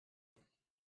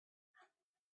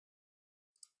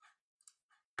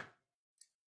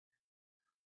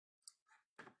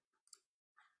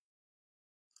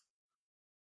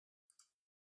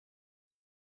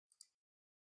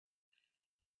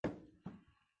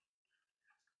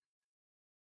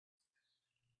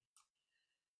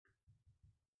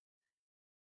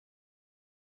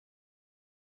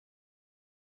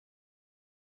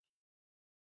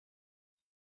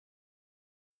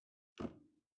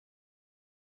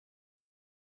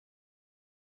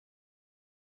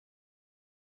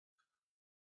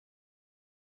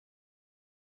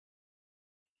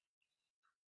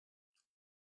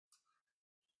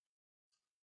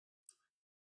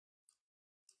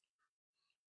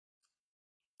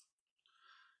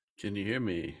Can you hear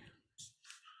me?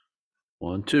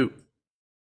 1, 2. Can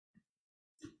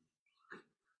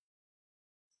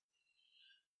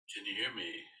you hear me?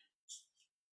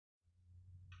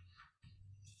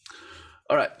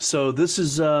 All right, so this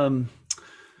is let's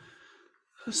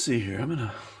see here. I'm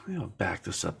gonna back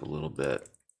this up a little bit.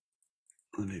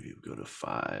 Maybe we'll go to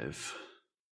 5.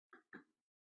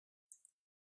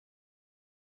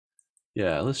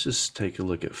 Yeah, let's just take a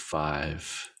look at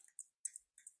 5.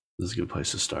 This is a good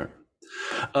place to start.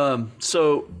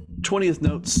 So 20th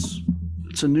notes,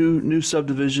 it's a new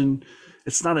subdivision.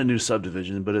 It's not a new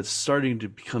subdivision, but it's starting to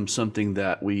become something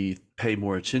that we pay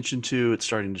more attention to. It's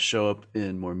starting to show up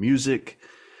in more music.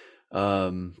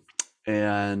 And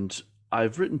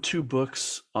I've written 2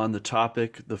 books on the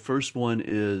topic. The first one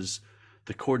is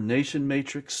The Coordination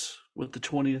Matrix with the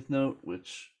 20th Note,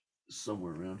 which is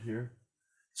somewhere around here.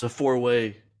 It's a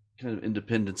 4-way kind of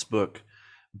independence book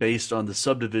based on the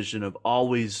subdivision of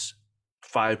always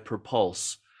 5 per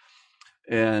pulse.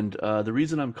 And the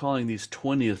reason I'm calling these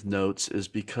 20th notes is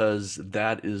because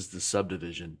that is the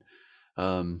subdivision.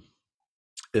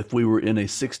 If we were in a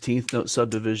 16th note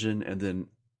subdivision and then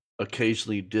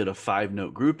occasionally did a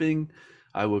 5-note grouping,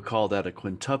 I would call that a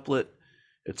quintuplet.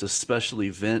 It's a special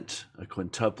event, a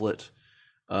quintuplet.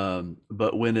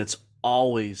 But when it's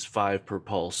always 5 per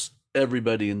pulse,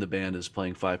 everybody in the band is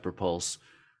playing 5 per pulse,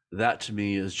 that to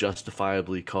me is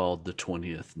justifiably called the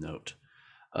 20th note.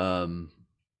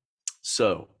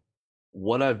 So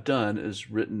what I've done is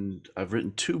I've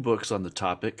written 2 books on the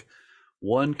topic.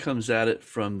 One comes at it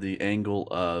from the angle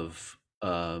of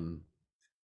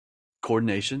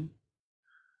coordination.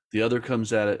 The other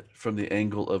comes at it from the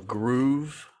angle of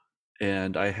groove.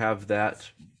 And I have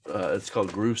that, it's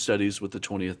called Groove Studies with the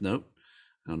 20th Note.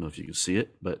 I don't know if you can see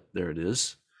it, but there it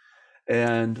is.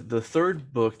 And the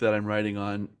third book that I'm writing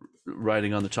on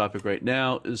the topic right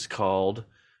now is called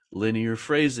Linear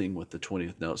Phrasing with the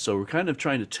 20th Note. So we're kind of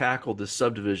trying to tackle this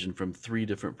subdivision from 3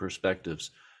 different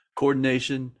perspectives.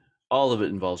 Coordination, all of it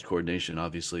involves coordination,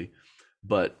 obviously,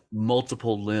 but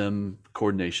multiple limb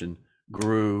coordination,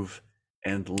 groove,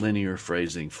 and linear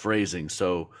phrasing.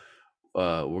 So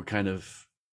we're kind of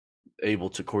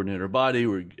able to coordinate our body,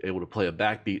 we're able to play a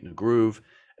backbeat and a groove,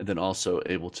 and then also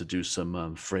able to do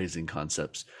some phrasing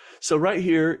concepts. So right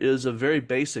here is a very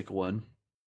basic one.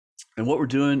 And what we're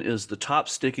doing is the top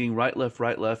sticking right, left,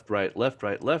 right, left, right, left,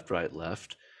 right, left, right,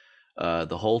 left,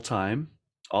 the whole time,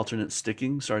 alternate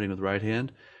sticking, starting with right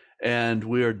hand. And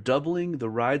we are doubling the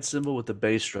ride cymbal with the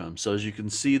bass drum. So as you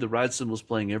can see, the ride cymbal is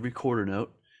playing every quarter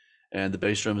note, and the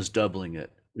bass drum is doubling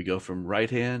it. We go from right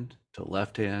hand to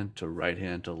left hand to right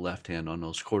hand to left hand on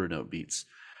those quarter note beats.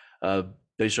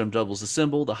 Bass drum doubles the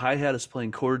cymbal. The hi-hat is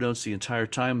playing quarter notes the entire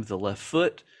time with the left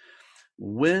foot.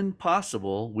 When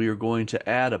possible, we are going to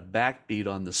add a backbeat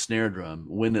on the snare drum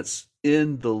when it's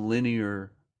in the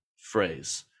linear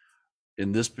phrase.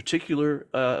 In this particular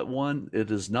one, it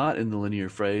is not in the linear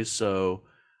phrase, so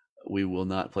we will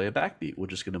not play a backbeat. We're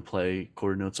just going to play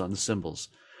quarter notes on the cymbals.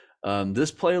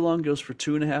 This play along goes for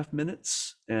 2.5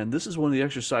 minutes, and this is one of the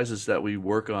exercises that we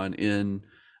work on in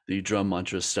the Drum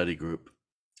Mantra study group.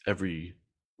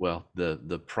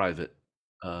 The private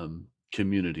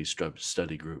community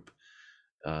study group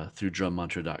through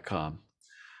drummantra.com.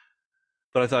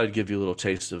 But I thought I'd give you a little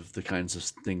taste of the kinds of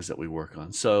things that we work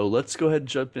on. So let's go ahead and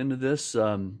jump into this.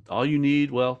 All you need,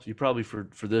 you probably for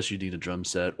this, you need a drum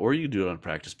set, or you can do it on a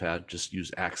practice pad, just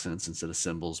use accents instead of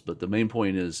cymbals. But the main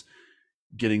point is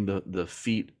getting the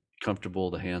feet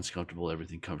comfortable, the hands comfortable,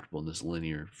 everything comfortable in this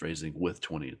linear phrasing with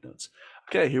 20th notes.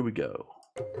 Okay, here we go.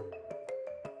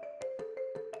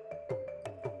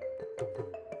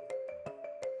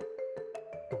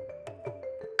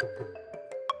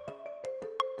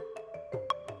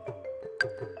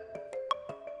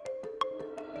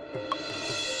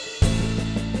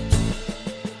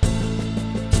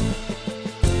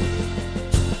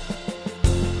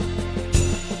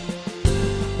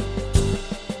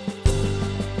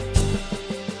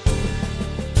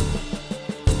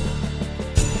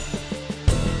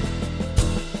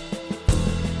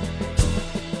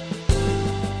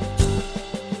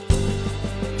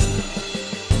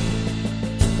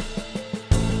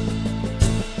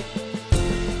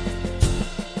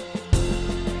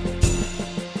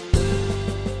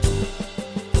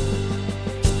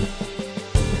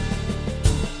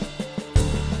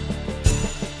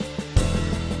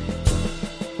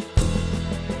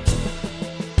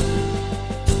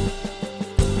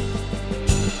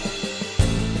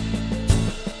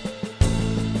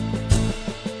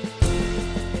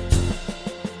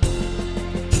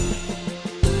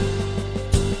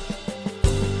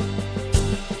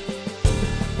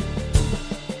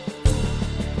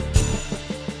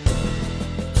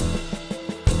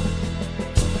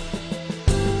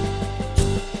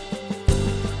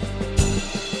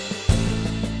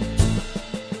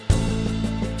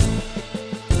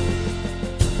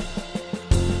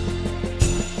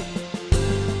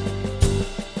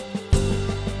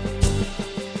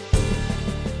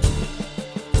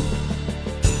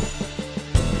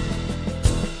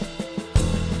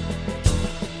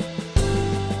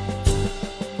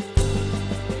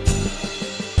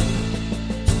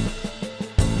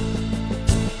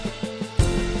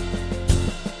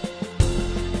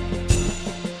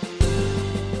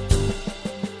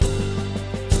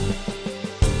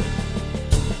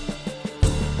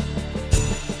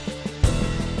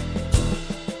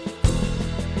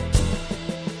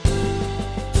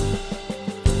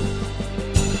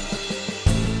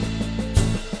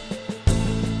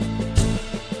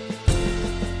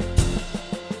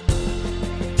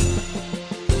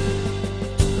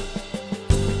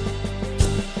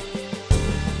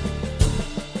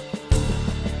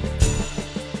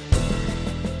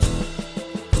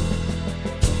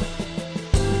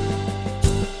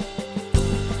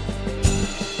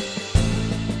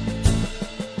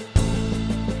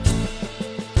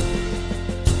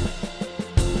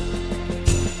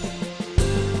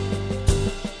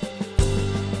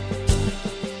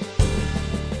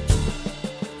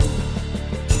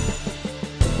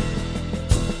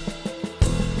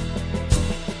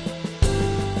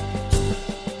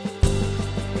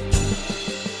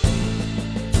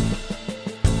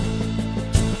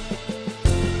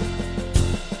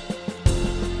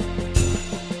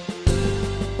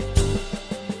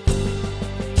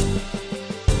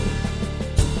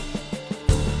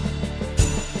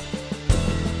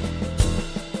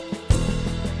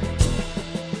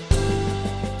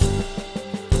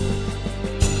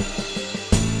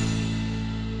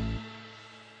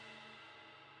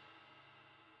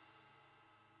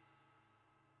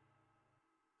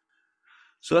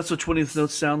 So that's what 20th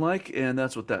notes sound like, and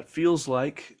that's what that feels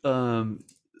like.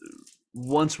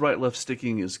 Once right-left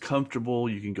sticking is comfortable,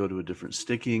 you can go to a different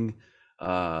sticking,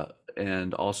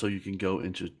 and also you can go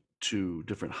into two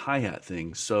different hi-hat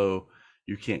things. So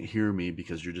you can't hear me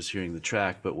because you're just hearing the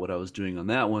track, but what I was doing on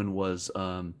that one was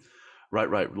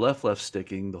right, left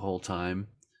sticking the whole time,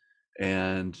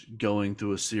 and going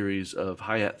through a series of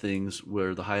hi-hat things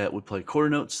where the hi-hat would play quarter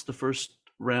notes the first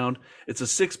round. It's a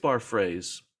 6-bar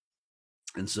phrase,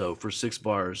 and so for 6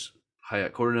 bars,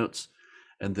 hi-hat quarter notes,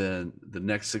 and then the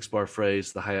next 6-bar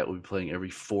phrase, the hi-hat would be playing every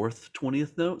fourth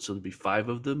 20th note, so there'd be 5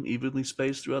 of them evenly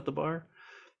spaced throughout the bar.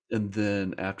 And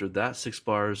then after that 6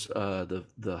 bars, the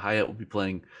hi-hat would be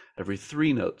playing every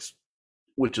 3 notes,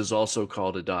 which is also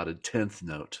called a dotted 10th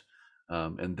note,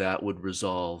 and that would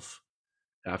resolve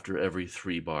after every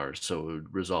 3 bars, so it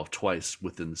would resolve twice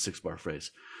within the 6-bar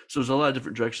phrase. So there's a lot of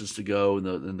different directions to go,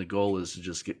 and the goal is to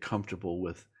just get comfortable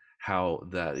with how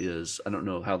that is. I don't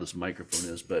know how this microphone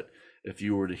is, but if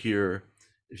you want to hear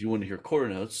quarter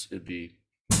notes, it'd be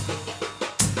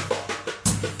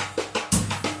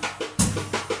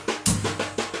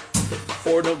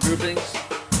 4 note groupings.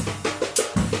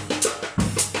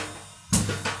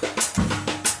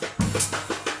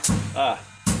 Ah.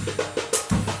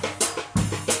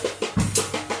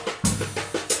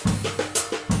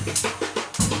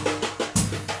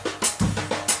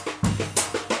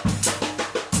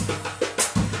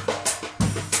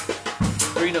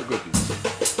 Note groupings.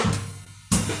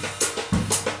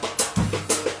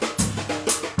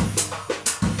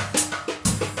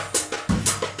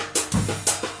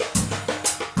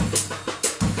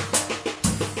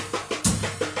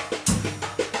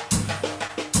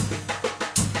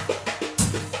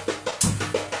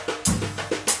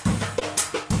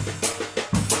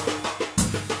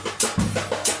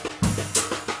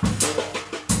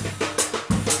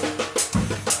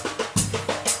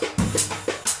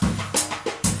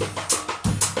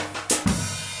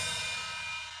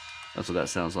 That's what that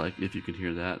sounds like, if you can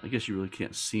hear that. I guess you really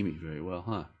can't see me very well,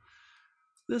 huh?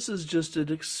 This is just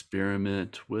an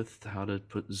experiment with how to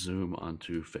put Zoom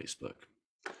onto Facebook.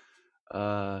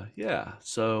 Yeah,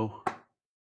 so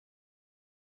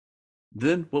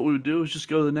then what we would do is just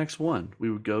go to the next one.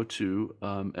 We would go to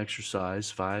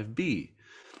exercise 5B.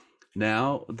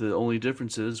 Now, the only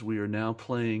difference is we are now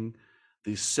playing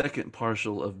the second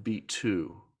partial of beat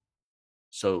 2.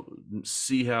 So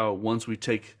see how once we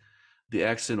take the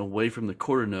accent away from the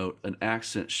quarter note, an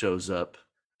accent shows up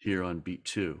here on beat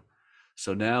 2.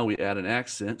 So now we add an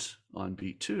accent on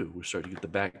beat 2. We're starting to get the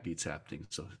back beats happening.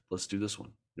 So let's do this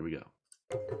one. Here we go.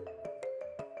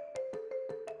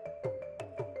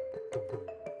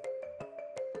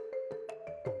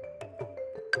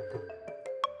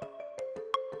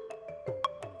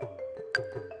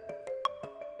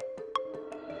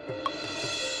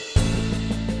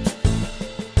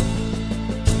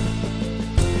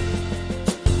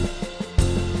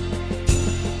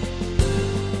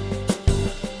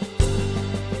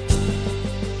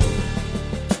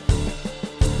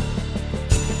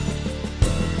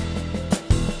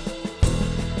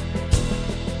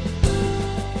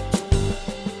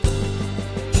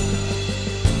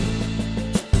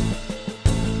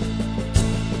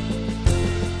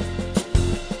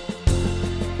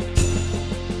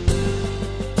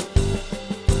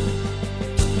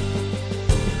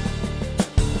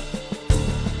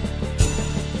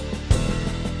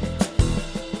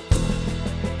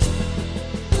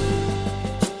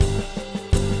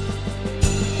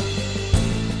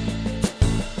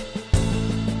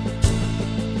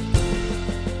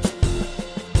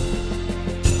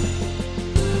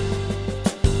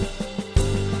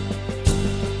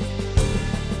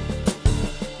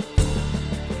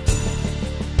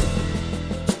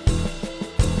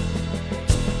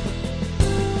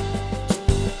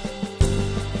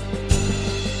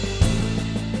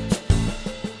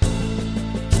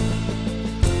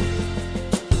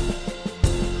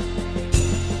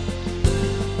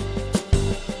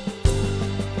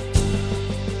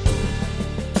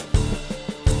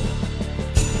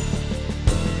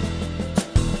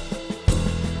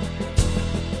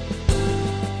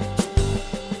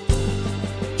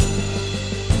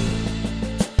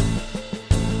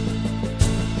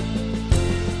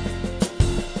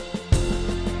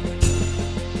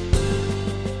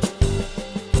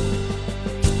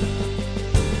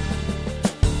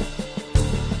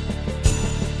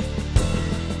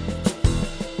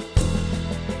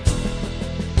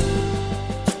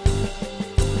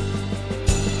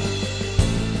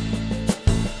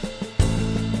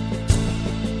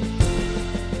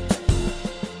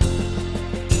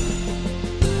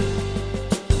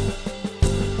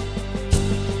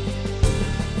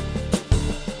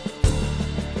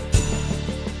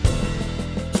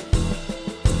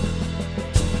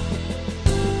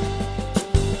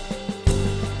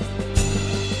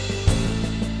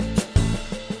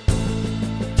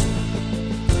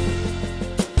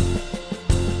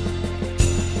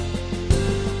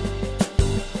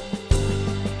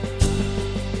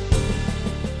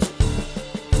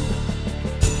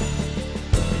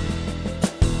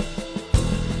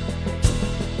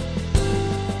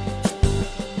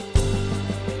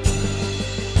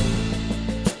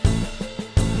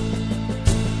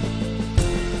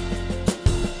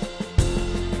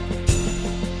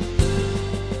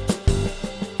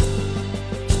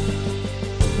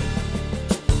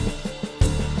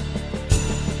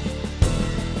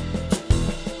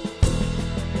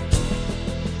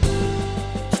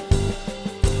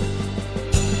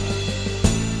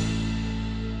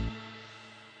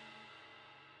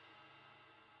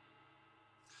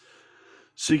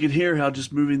 So you can hear how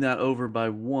just moving that over by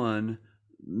one,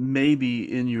 maybe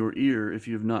in your ear, if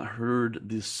you have not heard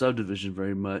this subdivision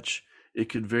very much, it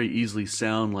could very easily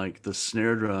sound like the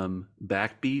snare drum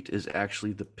backbeat is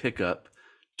actually the pickup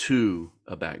to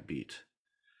a backbeat.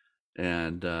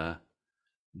 And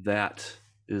that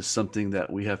is something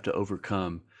that we have to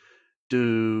overcome.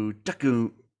 Do,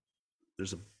 da-goom.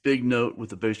 There's a big note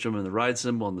with the bass drum and the ride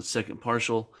cymbal on the second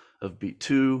partial of beat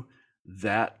 2.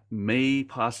 That may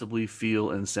possibly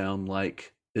feel and sound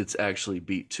like it's actually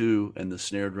beat 2 and the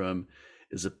snare drum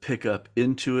is a pickup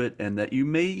into it, and that you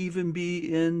may even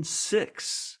be in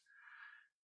 6.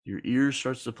 Your ear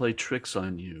starts to play tricks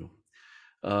on you.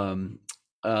 A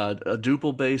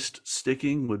duple-based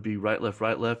sticking would be right,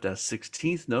 left as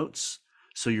 16th notes.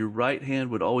 So your right hand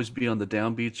would always be on the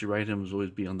downbeats, your right hand would always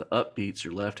be on the upbeats,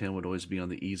 your left hand would always be on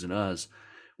the E's and U's.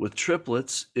 With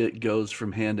triplets, it goes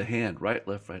from hand to hand, right,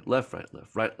 left, right, left, right,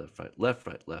 left, right, left, right, left,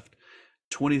 right, left.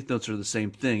 20th notes are the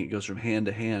same thing. It goes from hand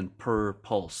to hand per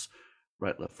pulse.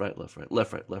 Right, left, right, left, right,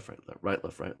 left, right, left, right, left, right,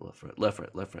 left, right, left, right, left,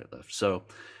 right, left, right, left. So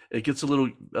it gets a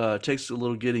little, takes a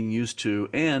little getting used to,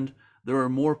 and there are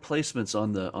more placements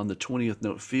on the 20th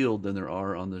note field than there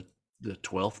are on the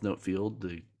 12th note field,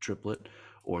 the triplet,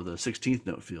 or the 16th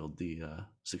note field, the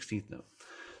 16th note.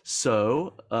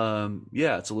 So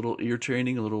yeah, it's a little ear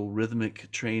training, a little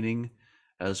rhythmic training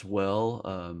as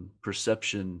well,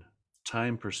 perception,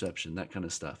 time perception, that kind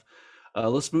of stuff.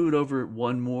 Let's move it over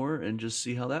one more and just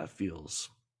see how that feels.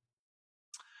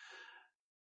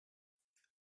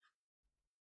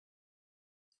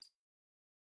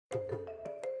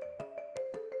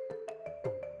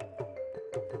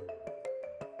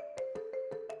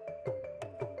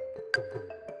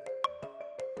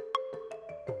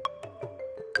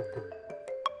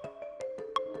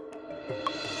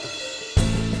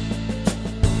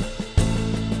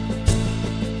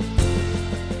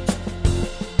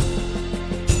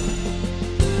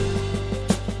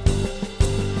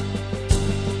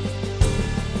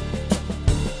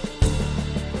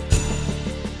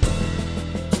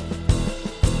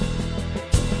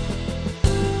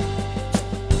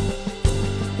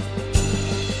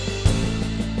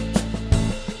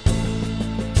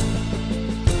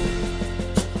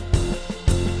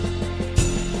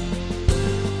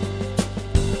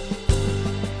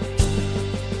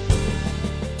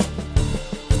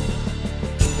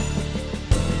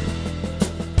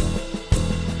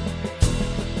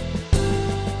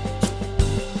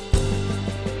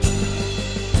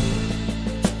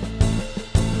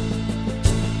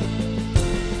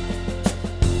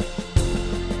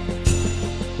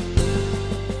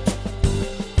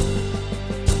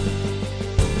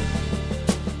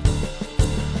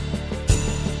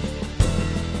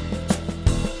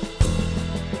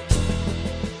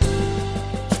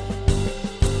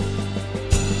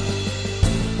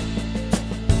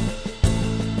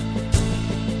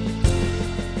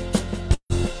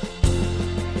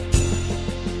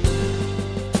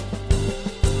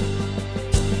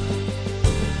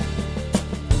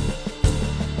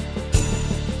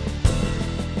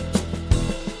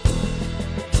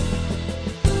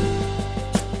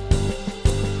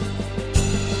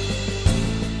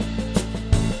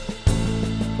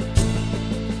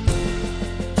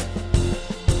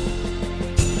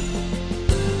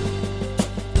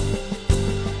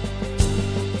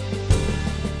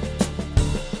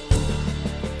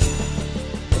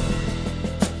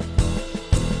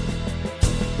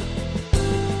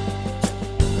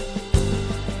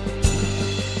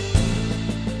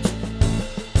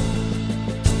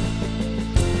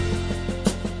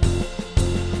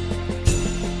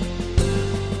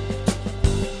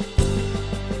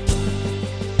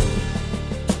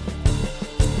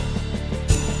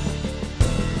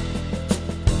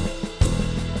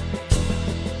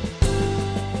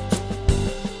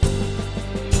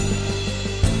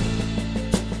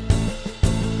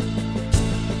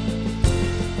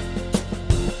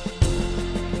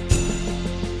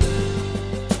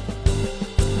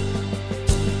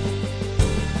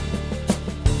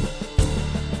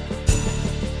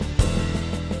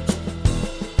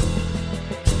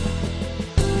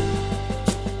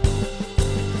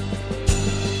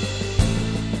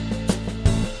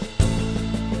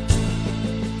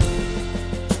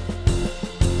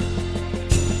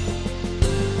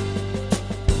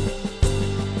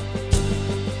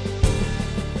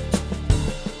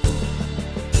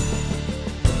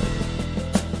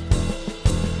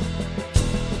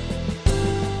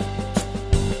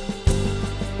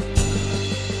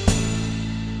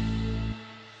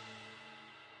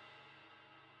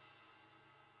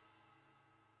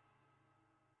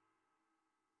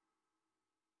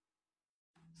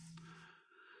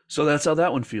 So that's how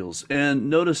that one feels. And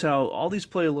notice how all these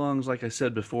play alongs, like I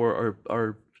said before,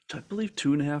 are I believe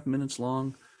 2.5 minutes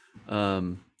long.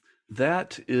 Um,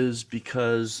 that is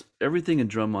because everything in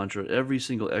Drum Mantra, every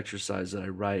single exercise that I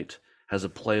write has a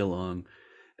play along.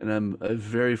 And I'm a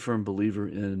very firm believer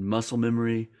in muscle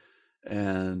memory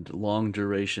and long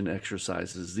duration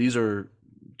exercises. These are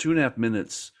 2.5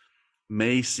 minutes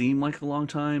may seem like a long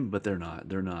time, but they're not.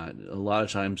 They're not. A lot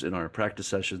of times in our practice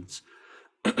sessions,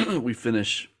 we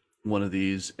finish one of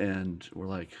these and we're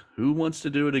like, who wants to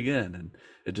do it again? And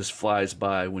it just flies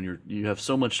by when you have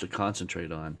so much to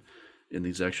concentrate on in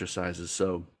these exercises.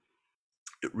 So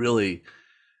it really,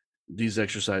 these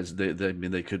exercises, I mean,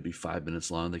 they could be 5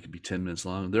 minutes long, they could be 10 minutes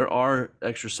long. There are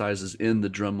exercises in the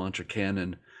Drum Mantra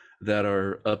canon that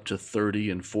are up to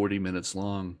 30 and 40 minutes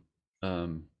long.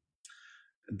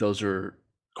 Those are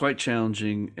quite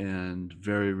challenging and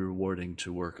very rewarding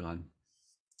to work on.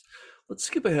 Let's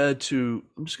skip ahead to,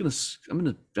 I'm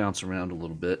gonna bounce around a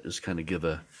little bit, just kind of give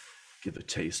a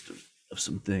taste of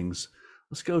some things.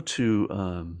 Let's go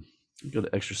to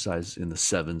exercise in the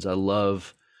sevens. I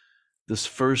love this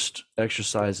first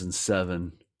exercise in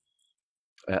seven.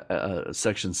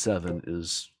 Section 7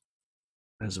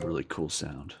 has a really cool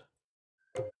sound.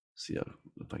 See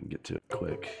if I can get to it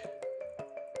quick.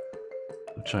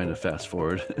 I'm trying to fast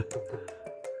forward.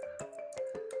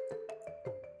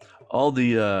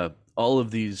 All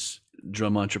of these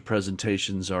Drum Mantra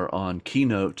presentations are on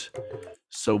Keynote.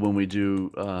 So when we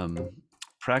do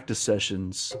practice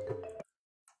sessions,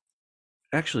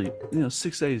 actually,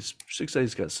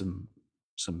 6A's got some,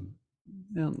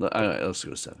 let's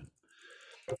go to 7.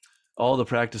 All the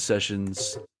practice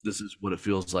sessions, this is what it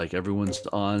feels like. Everyone's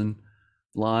online.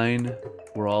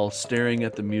 We're all staring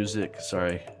at the music.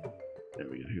 Sorry. There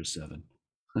we go. Here's 7.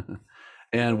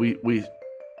 And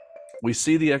we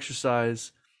see the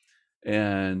exercise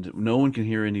and no one can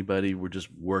hear anybody. We're just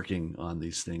working on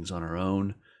these things on our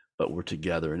own, but we're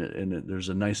together, and there's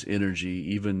a nice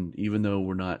energy. Even though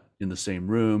we're not in the same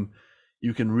room,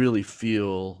 you can really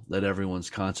feel that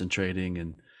everyone's concentrating,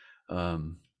 and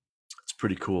it's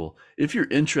pretty cool. If you're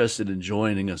interested in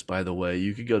joining us, by the way,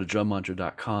 you could go to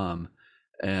drummantra.com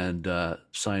and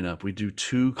sign up. We do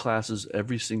 2 classes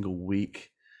every single week.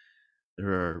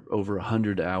 There are over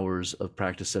 100 hours of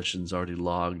practice sessions already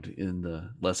logged in the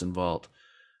lesson vault,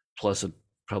 plus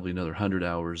probably another 100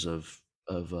 hours of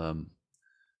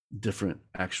different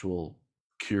actual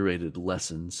curated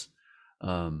lessons.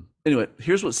 Anyway,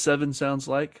 here's what 7 sounds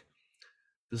like.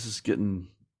 This is getting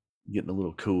a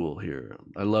little cool here.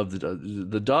 I love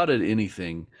the dotted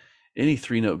anything. Any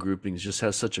 3-note groupings just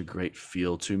has such a great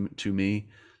feel to me.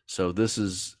 So this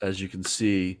is, as you can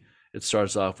see, it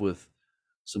starts off with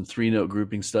some 3-note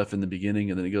grouping stuff in the beginning,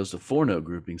 and then it goes to 4-note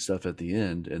grouping stuff at the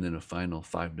end, and then a final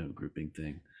 5-note grouping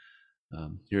thing.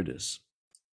 Here it is.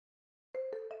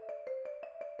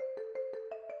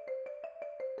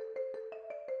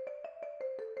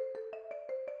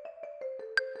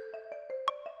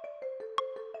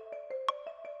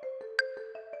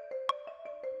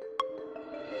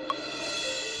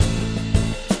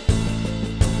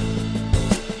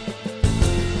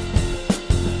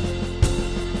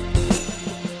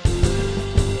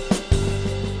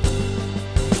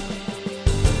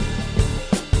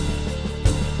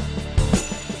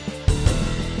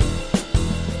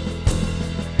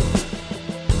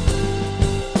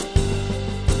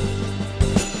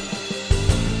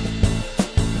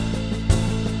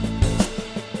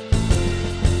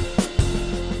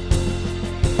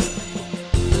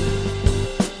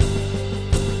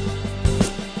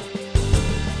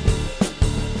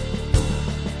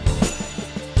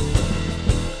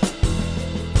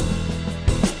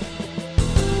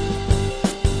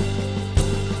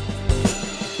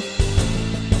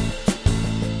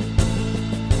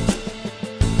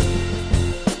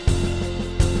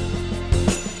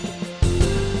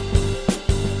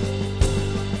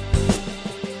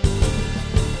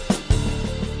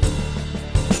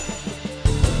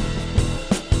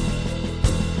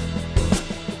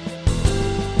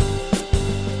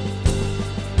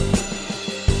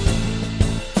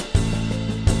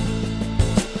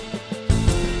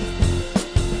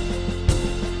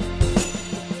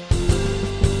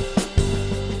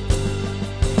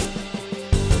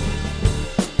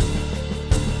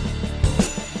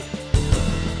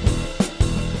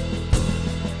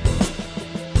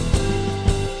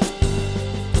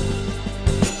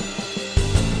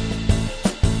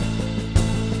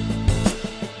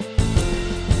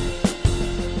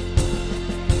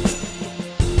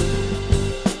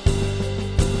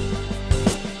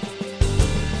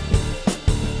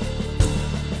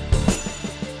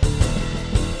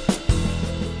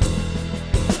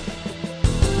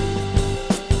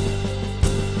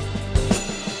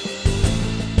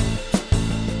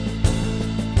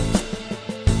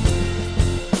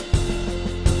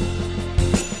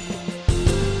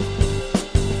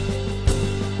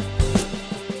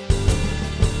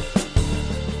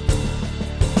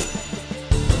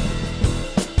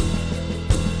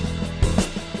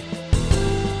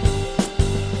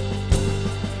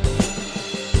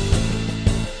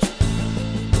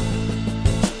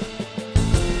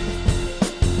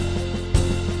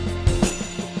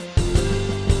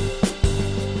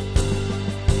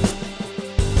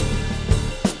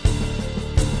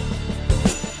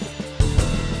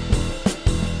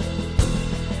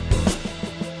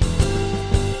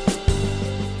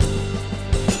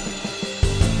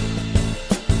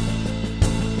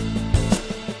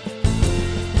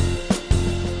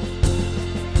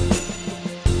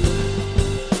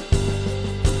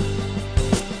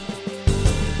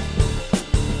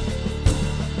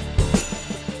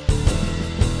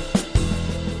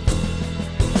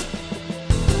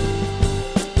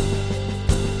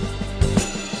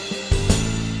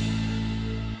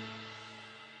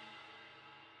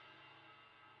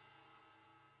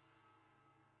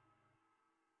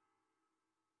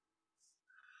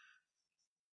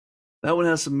 That one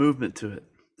has some movement to it.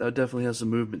 That definitely has some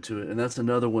movement to it. And that's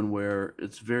another one where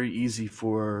it's very easy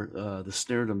for the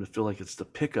snare drum to feel like it's the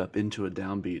pickup into a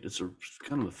downbeat. It's a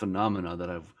kind of a phenomena that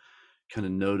I've kind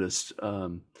of noticed.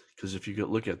 Because if you go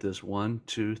look at this, 1,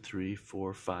 2, 3,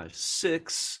 4, 5,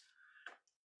 6,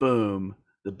 boom,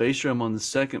 the bass drum on the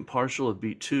second partial of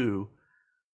beat 2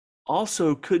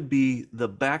 also could be the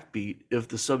backbeat if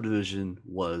the subdivision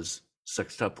was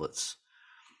sextuplets.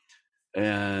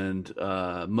 And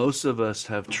most of us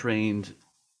have trained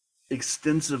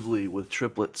extensively with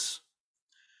triplets,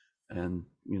 and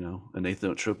an eighth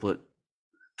note triplet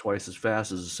twice as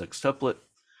fast as a sextuplet.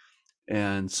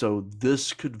 And so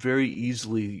this could very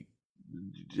easily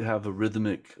have a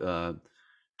rhythmic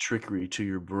trickery to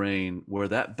your brain where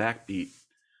that backbeat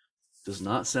does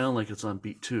not sound like it's on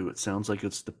beat 2. It sounds like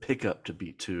it's the pickup to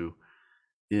beat 2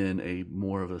 in a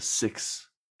more of a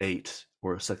 6/8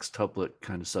 or a sextuplet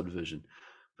kind of subdivision.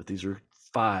 But these are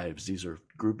fives. These are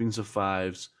groupings of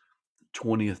fives,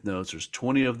 20th notes. There's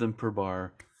 20 of them per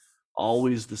bar,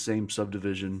 always the same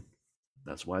subdivision.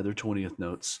 That's why they're 20th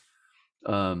notes.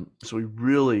 So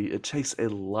it takes a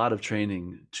lot of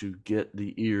training to get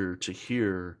the ear to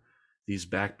hear these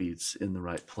backbeats in the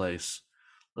right place.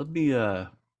 Let me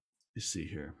see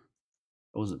here.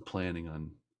 I wasn't planning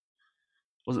on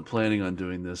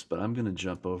doing this, but I'm going to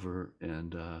jump over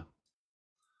and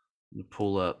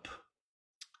pull up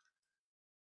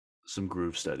some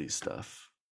groove studies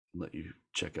stuff and let you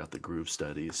check out the groove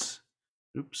studies.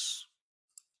 Oops.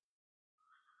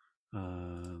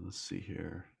 Let's see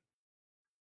here.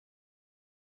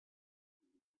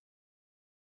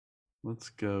 Let's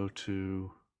go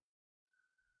to,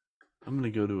 I'm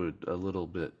going to go to a little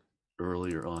bit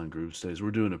earlier on groove studies.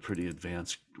 We're doing a pretty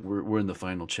advanced, we're in the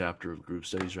final chapter of groove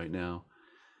studies right now,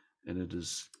 and it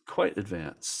is quite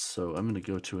advanced. So I'm going to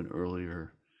go to an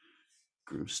earlier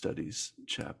groove studies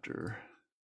chapter.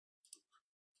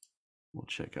 We'll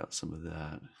check out some of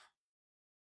that.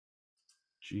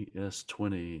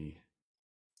 GS20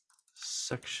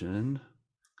 section.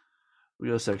 We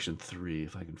go to section 3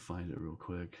 if I can find it real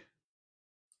quick.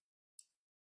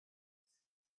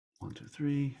 1, 2,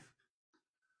 3.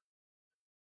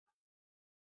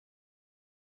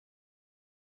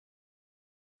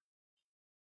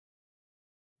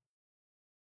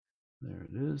 There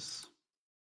it is.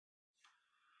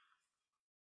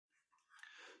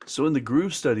 So in the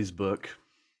groove studies book,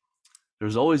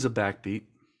 there's always a backbeat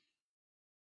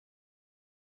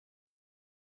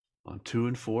on 2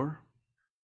 and 4.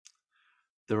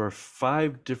 There are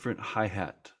 5 different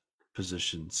hi-hat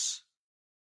positions.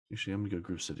 Actually, I'm going to go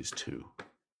groove studies 2.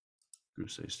 Groove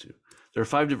studies 2. There are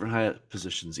 5 different hi-hat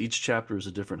positions. Each chapter is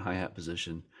a different hi-hat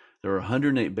position. There are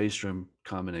 108 bass drum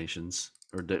combinations,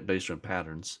 or bass drum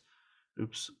patterns.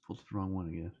 Oops, pulled the wrong one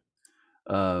again.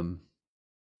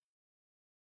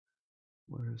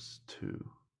 Where's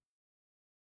 2?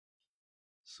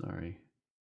 Sorry.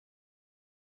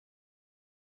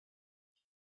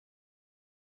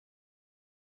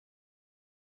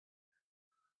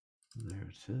 There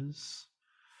it is.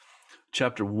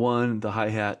 Chapter 1, the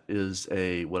hi-hat is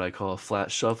what I call a flat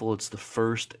shuffle. It's the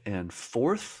first and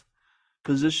fourth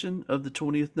position of the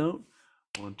 20th note.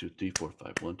 1, 2, 3, 4,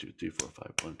 5. 1, 2, 3, 4,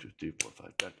 5. 1, 2, 3, 4,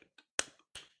 5. Back.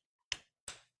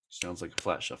 Sounds like a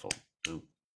flat shuffle. Boom,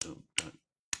 boom, done.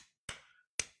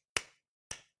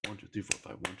 1, 2, 3, 4,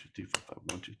 5. 1, 2, 3, 4, 5.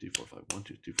 1, 2, 3, 4, 5. 1,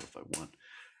 2, 3, 4, 5.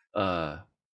 1.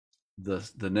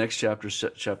 The next chapter,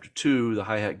 chapter 2, the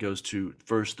hi-hat goes to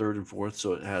first, third, and fourth,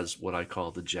 so it has what I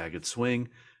call the jagged swing.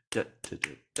 1, 2,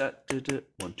 3.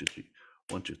 1,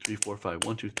 2, 3, 4, 5.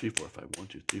 1, 2, 3, 4, 5. 1,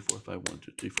 2, 3, 4, 5. 1,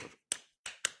 2, 3, 4, 5.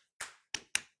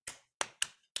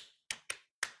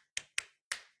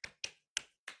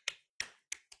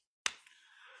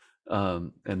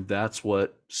 And that's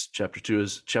what chapter 2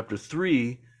 is. Chapter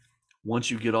 3, once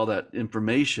you get all that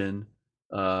information,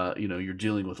 you're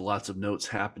dealing with lots of notes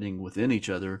happening within each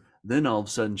other. Then all of a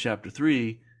sudden, chapter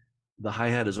 3, the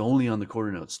hi-hat is only on the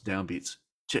quarter notes, downbeats,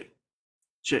 chick,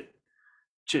 chick,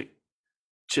 chick,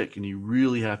 chick. And you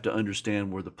really have to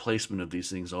understand where the placement of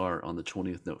these things are on the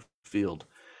 20th note field.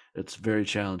 It's very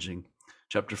challenging.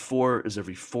 Chapter 4 is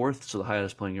every fourth, so the hi-hat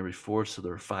is playing every fourth, so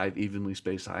there are 5 evenly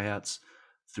spaced hi-hats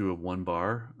through a 1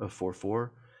 bar of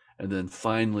 4/4. And then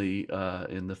finally,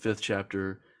 in the 5th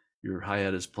chapter, your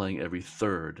hi-hat is playing every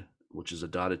third, which is a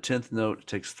dotted 10th note. It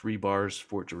takes 3 bars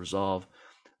for it to resolve.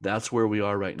 That's where we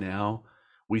are right now.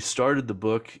 We started the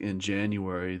book in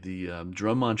January. The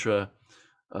Drum Mantra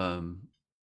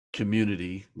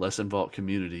community, Lesson Vault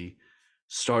community,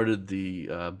 started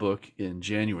the book in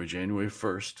January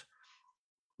 1st,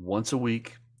 once a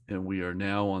week. And we are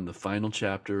now on the final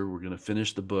chapter. We're going to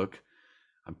finish the book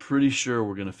I'm pretty sure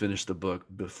we're going to finish the book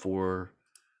before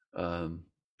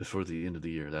the end of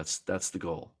the year. That's the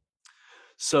goal.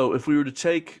 So if we were to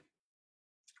take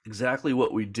exactly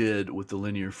what we did with the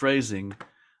linear phrasing,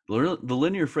 the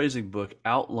linear phrasing book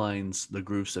outlines the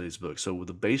groove studies book. So with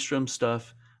the bass drum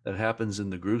stuff that happens in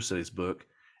the groove studies book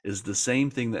is the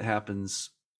same thing that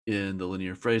happens in the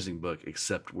linear phrasing book,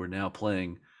 except we're now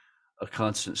playing a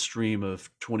constant stream of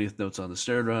 20th notes on the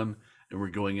snare drum, and we're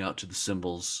going out to the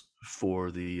cymbals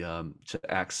for the to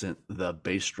accent the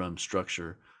bass drum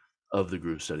structure of the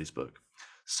groove studies book.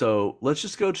 So let's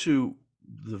just go to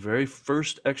the very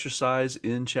first exercise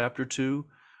in chapter 2,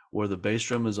 where the bass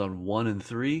drum is on 1 and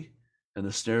 3 and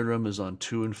the snare drum is on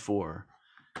 2 and 4.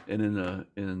 And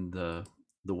in the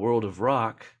world of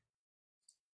rock,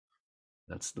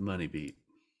 that's the money beat.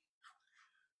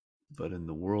 But in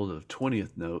the world of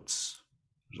 20th notes,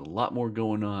 there's a lot more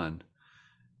going on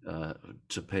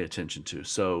to pay attention to.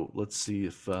 So let's see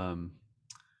if I can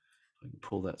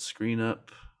pull that screen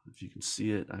up. If you can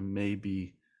see it, I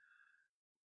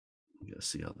gotta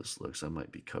see how this looks. I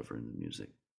might be covering the music.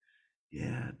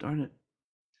 Yeah, darn it.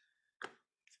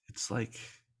 It's like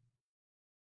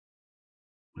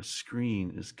my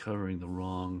screen is covering the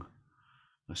wrong.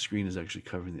 My screen is actually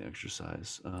covering the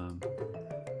exercise. Let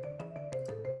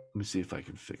me see if I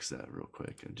can fix that real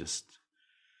quick. I'll just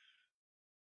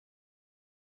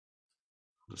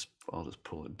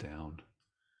pull it down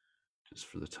just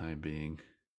for the time being.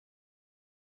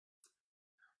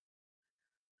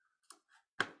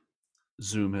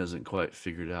 Zoom hasn't quite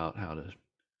figured out how to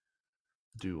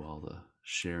do all the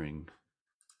sharing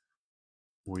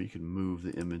where you can move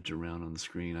the image around on the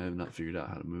screen. I have not figured out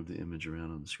how to move the image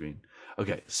around on the screen.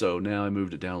 Okay, so now I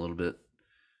moved it down a little bit.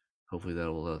 Hopefully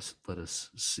that will let us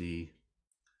see.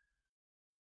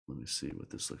 Let me see what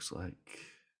this looks like.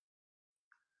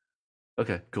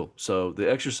 Okay, cool. So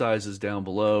the exercise is down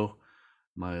below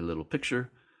my little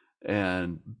picture,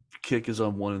 and kick is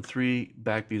on 1 and 3,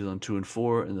 backbeat is on 2 and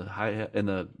 4, and the hi-hat and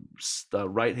the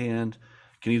right hand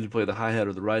can either play the hi-hat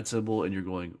or the ride cymbal, and you're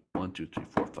going 1 2 3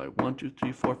 4 5 1 2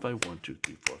 3 4 5 1 2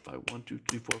 3 4 5 1 2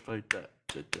 3 4 5 da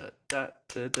da da da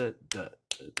da da da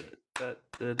da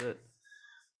da da.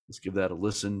 Let's give that a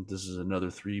listen. This is another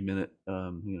 3-minute,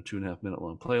 2.5 minute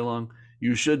long play along.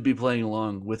 You should be playing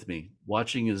along with me.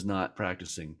 Watching is not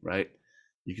practicing, right?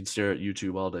 You can stare at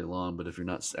YouTube all day long, but if you're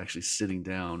not actually sitting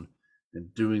down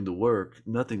and doing the work,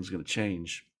 nothing's going to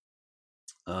change.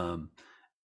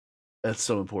 That's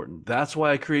so important. That's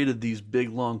why I created these big,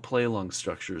 long play along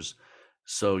structures,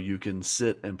 so you can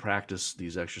sit and practice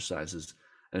these exercises.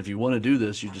 And if you want to do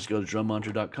this, you just go to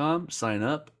drummantra.com, sign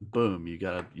up, boom, you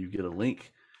get a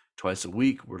link. Twice a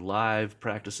week, we're live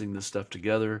practicing this stuff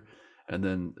together, and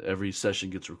then every session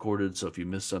gets recorded. So if you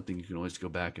miss something, you can always go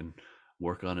back and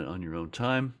work on it on your own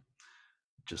time,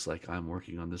 just like I'm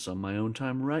working on this on my own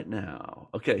time right now.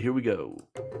 Okay, here we go.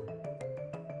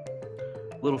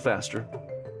 A little faster.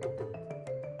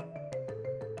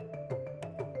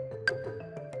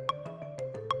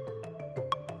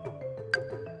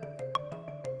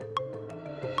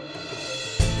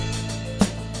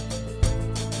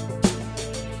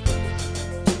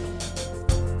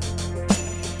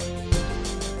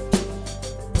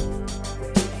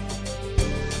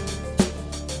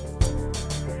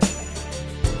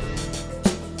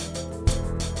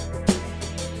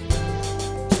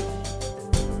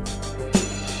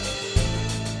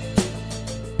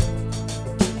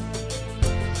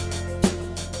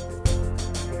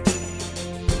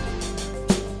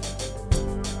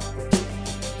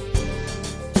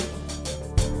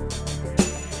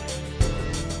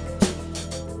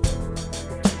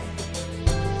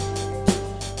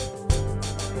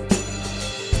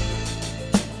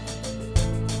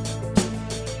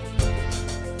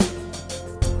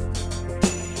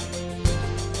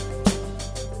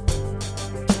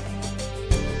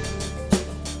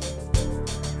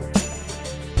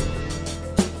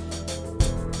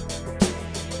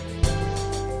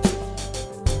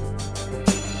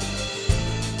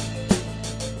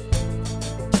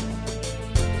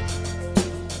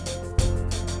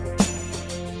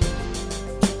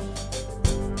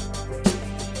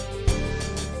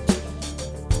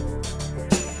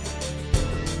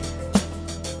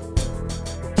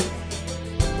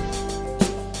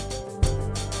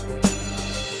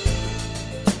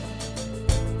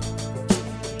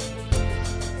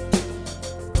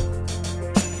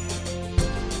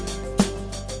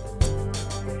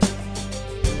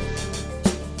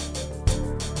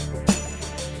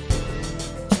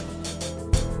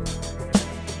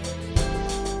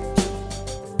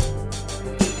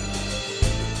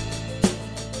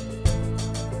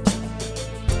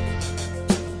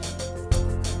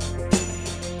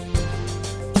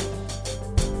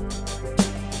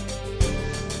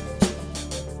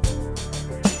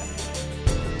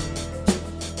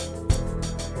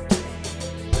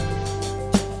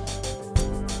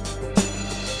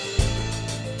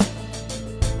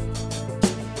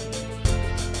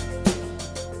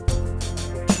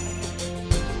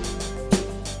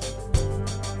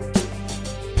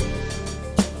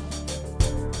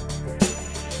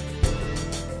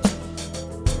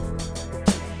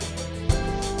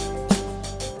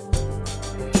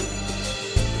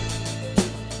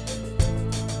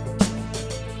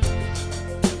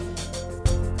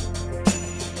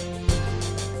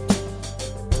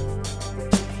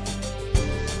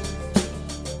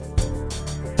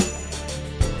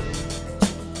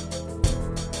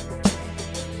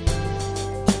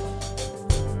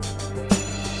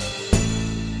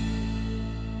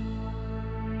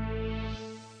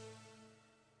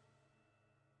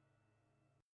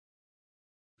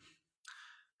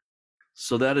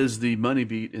 So that is the money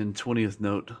beat in 20th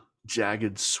note,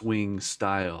 jagged swing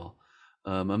style.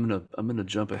 I'm gonna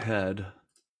jump ahead.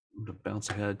 I'm gonna bounce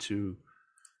ahead to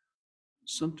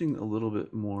something a little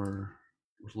bit more,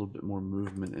 with a little bit more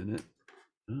movement in it.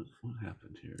 Oh, what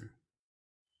happened here?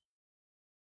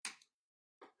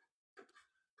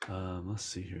 Let's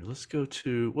see here. Let's go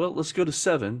to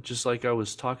 7, just like I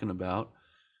was talking about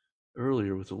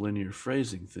earlier with the linear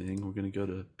phrasing thing. We're going to go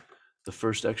to the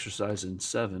first exercise in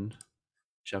 7,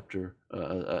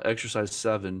 exercise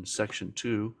 7, section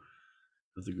 2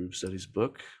 of the group studies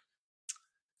book.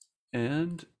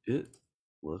 And it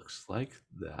looks like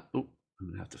that. Oh, I'm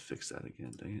going to have to fix that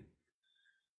again, dang it.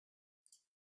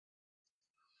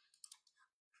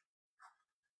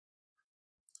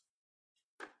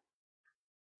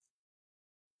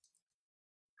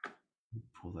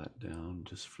 Pull that down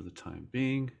just for the time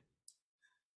being.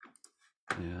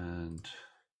 And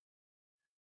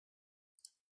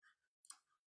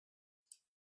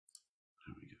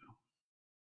there we go.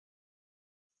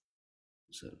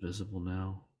 Is that visible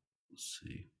now? Let's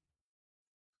see.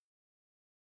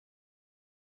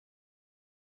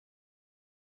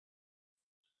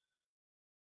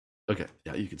 Okay,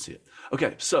 yeah, you can see it.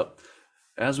 Okay, so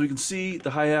as we can see,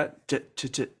 the hi-hat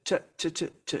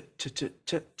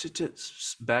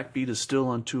backbeat is still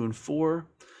on 2 and 4,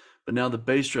 but now the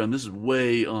bass drum, this is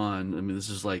way on. I mean, this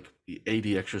is like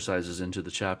 80 exercises into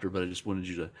the chapter, but I just wanted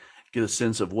you to get a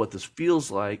sense of what this feels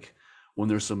like when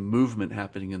there's some movement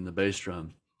happening in the bass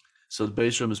drum. So the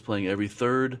bass drum is playing every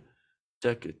third,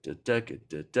 and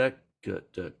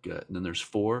then there's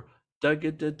 4.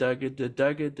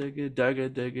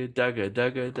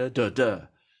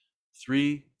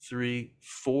 3, 3,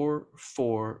 4,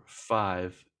 4,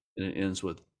 5, and it ends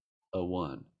with a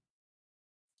 1.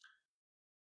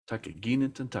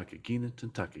 Takaginatan,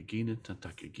 takaginatan, takaginatan,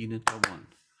 takaginatan, 1.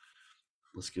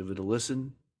 Let's give it a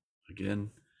listen.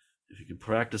 Again, if you can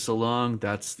practice along,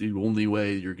 that's the only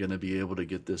way you're going to be able to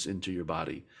get this into your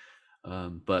body.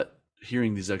 But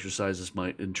hearing these exercises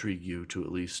might intrigue you to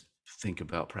at least think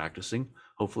about practicing,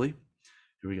 hopefully.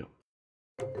 Here we go.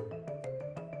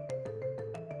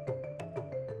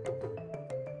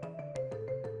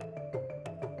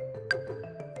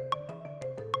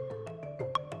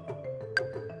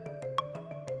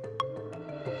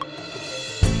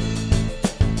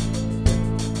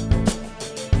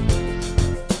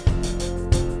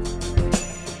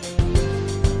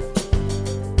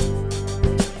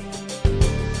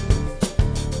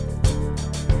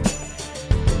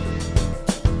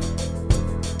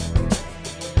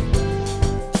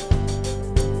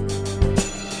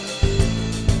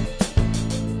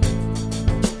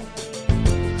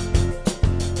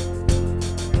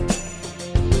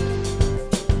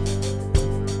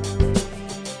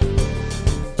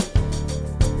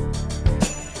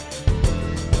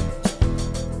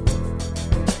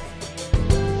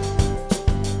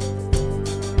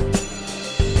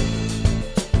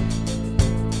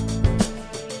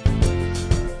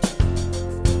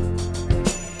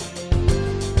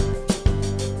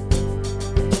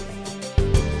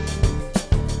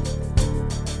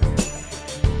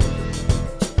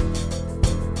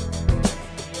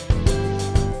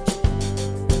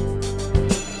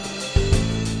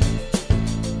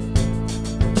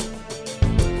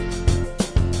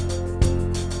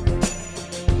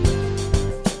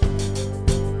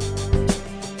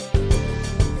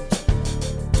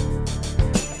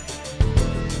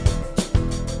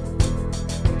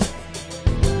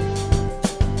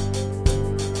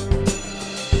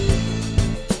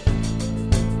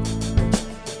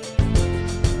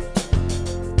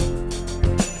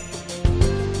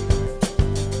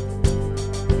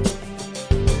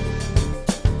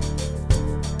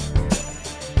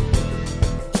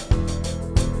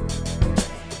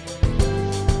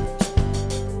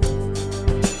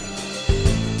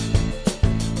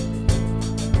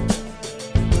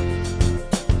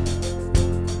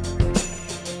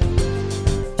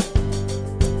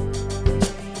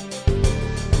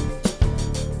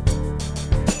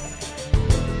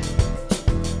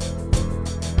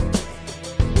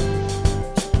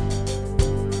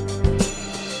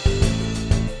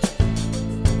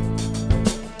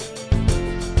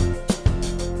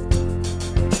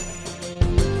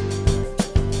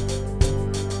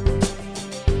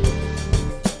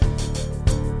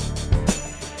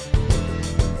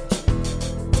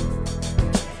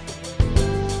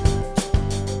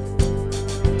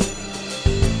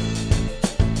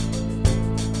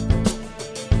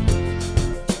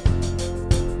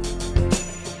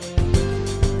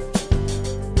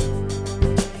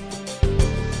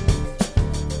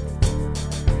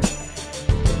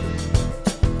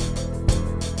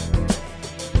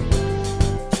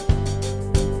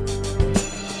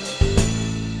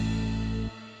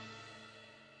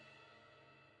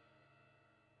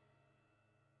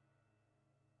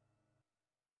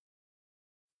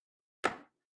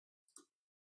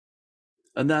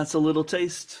 And that's a little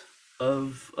taste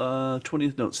of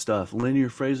 20th note stuff. Linear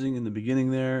phrasing in the beginning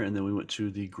there, and then we went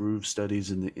to the groove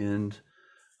studies in the end.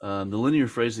 The linear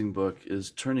phrasing book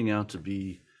is turning out to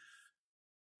be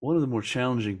one of the more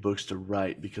challenging books to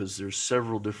write because there's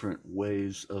several different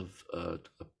ways of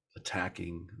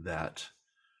attacking that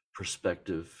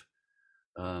perspective.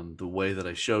 The way that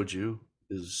I showed you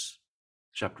is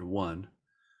chapter 1,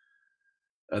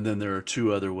 and then there are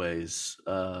 2 other ways.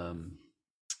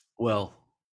 Well,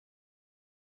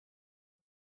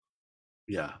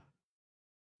 yeah.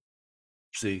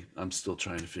 See, I'm still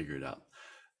trying to figure it out.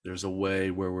 There's a way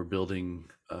where we're building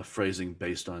phrasing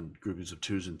based on groupings of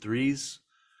 2s and 3s,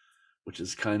 which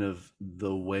is kind of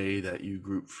the way that you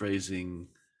group phrasing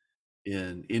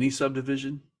in any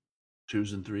subdivision,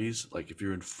 2s and 3s. Like if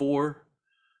you're in 4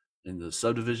 in the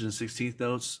subdivision of 16th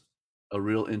notes, a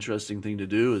real interesting thing to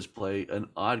do is play an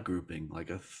odd grouping, like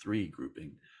a 3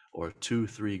 grouping or a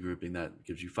 2-3 grouping that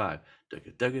gives you 5.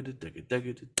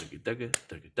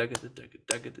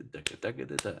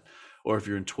 Or if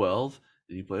you're in 12,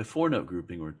 then you play a 4-note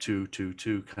grouping or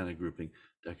 2-2-2 kind of grouping.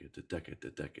 In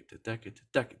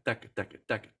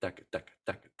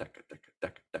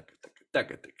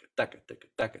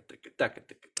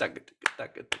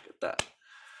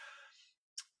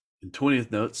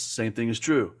 20th notes, same thing is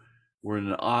true. We're in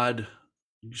an odd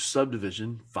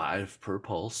subdivision, 5 per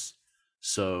pulse.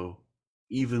 So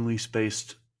evenly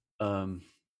spaced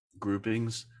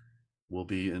groupings will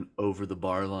be an over the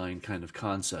bar line kind of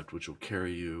concept, which will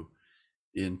carry you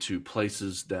into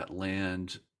places that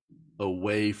land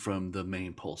away from the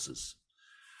main pulses.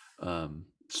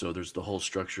 So there's the whole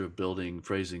structure of building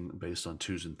phrasing based on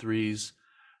 2s and 3s.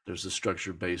 There's a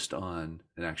structure based on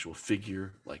an actual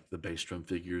figure, like the bass drum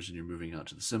figures, and you're moving out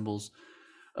to the cymbals.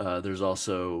 There's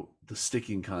also the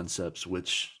sticking concepts,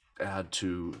 which add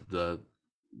to the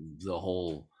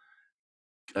whole,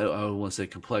 I want to say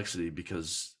complexity,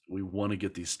 because we want to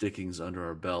get these stickings under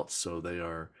our belts so they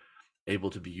are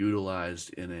able to be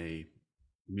utilized in a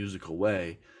musical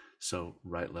way. So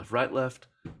right, left, right, left,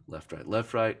 left, right,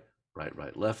 left, right, right,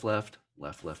 right, left, left,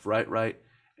 left, left, right, right,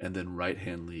 and then right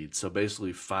hand lead. So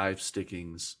basically 5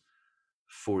 stickings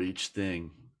for each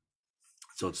thing.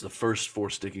 So it's the first 4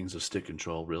 stickings of stick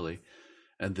control, really.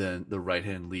 And then the right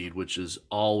hand lead, which is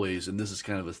always, and this is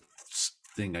kind of a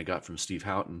thing I got from Steve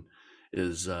Houghton,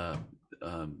 is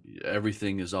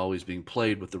everything is always being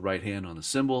played with the right hand on the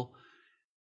cymbal.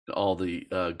 All the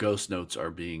ghost notes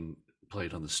are being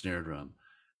played on the snare drum.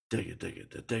 Dig it, dig it,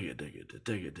 dig it, dig it,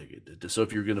 dig it, dig it. So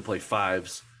if you're going to play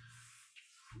 5s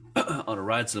on a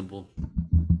ride cymbal,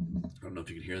 I don't know if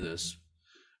you can hear this,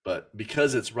 but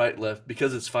because it's right, left,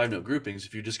 because it's 5-note groupings,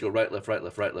 if you just go right, left, right,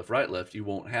 left, right, left, right, left, you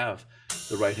won't have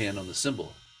the right hand on the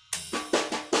cymbal.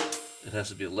 It has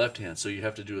to be a left hand. So you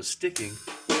have to do a sticking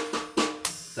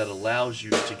that allows you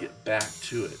to get back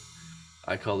to it.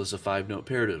 I call this a 5-note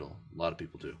paradiddle. A lot of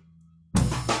people do.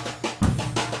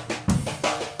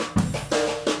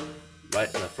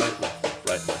 Right, left, right, left,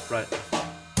 right, left, right, left.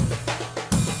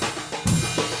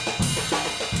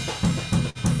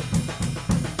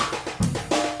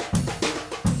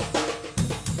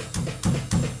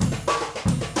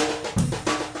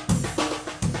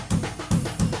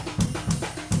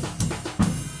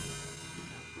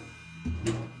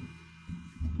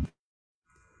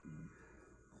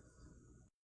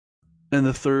 And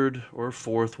the third or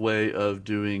fourth way of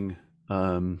doing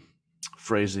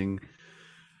phrasing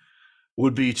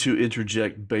would be to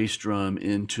interject bass drum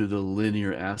into the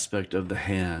linear aspect of the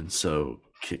hand. So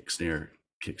kick, snare,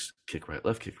 kicks, kick right,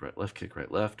 left, kick right, left, kick right,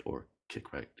 left, or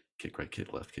kick right, kick right,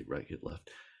 kick left, kick right, kick left.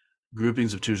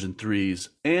 Groupings of 2s and 3s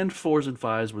and 4s and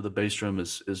 5s where the bass drum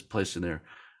is placed in there.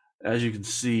 As you can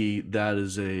see, that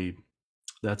is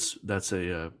that's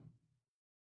a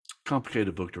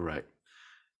complicated book to write.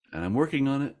 And I'm working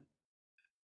on it.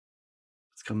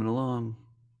 It's coming along.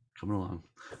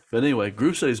 But anyway,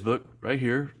 Groove Studies book right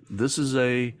here. This is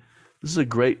a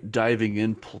great diving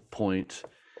in point.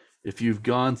 If you've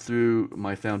gone through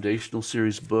my foundational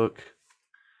series book,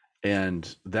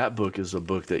 and that book is a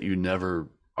book that you never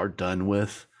are done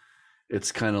with.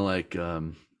 It's kind of like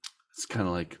you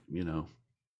know,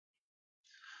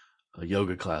 a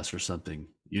yoga class or something.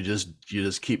 You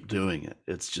just keep doing it.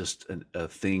 It's just a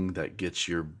thing that gets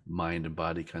your mind and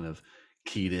body kind of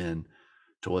keyed in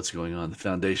to what's going on. The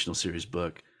foundational series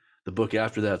book. The book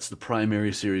after that's the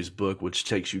primary series book, which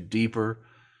takes you deeper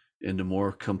into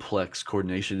more complex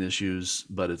coordination issues,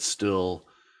 but it's still,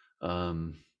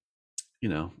 you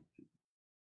know,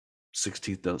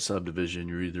 16th note subdivision.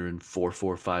 You're either in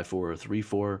 4/4, 5/4, or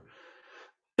 3/4.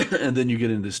 And then you get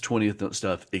into this 20th note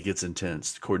stuff. It gets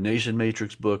intense. The coordination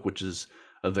matrix book, which is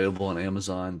available on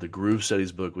Amazon. The Groove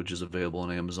Studies book, which is available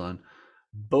on Amazon.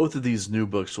 Both of these new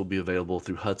books will be available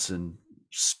through Hudson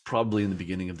probably in the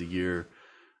beginning of the year.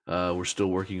 We're still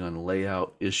working on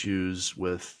layout issues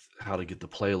with how to get the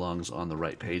play-alongs on the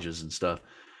right pages and stuff.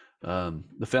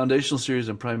 The foundational series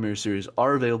and primary series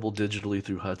are available digitally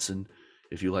through Hudson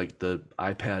if you like the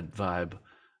iPad vibe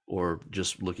or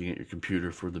just looking at your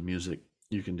computer for the music.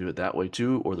 You can do it that way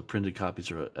too, or the printed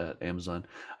copies are at Amazon.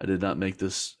 I did not make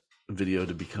this video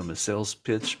to become a sales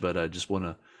pitch, but I just want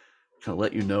to kind of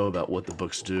let you know about what the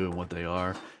books do and what they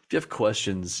are. If you have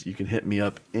questions, you can hit me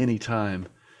up anytime,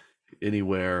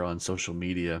 anywhere on social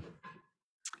media.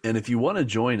 And if you want to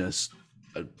join us,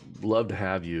 I'd love to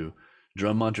have you.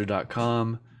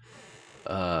 Drummantra.com.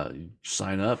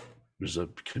 Sign up. There's a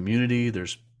community.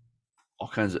 There's all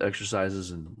kinds of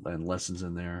exercises and lessons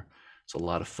in there. It's a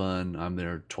lot of fun. I'm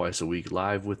there twice a week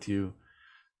live with you.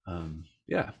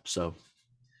 Yeah. So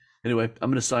anyway, I'm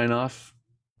going to sign off.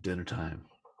 Dinner time.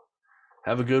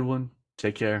 Have a good one.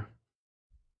 Take care.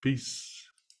 Peace.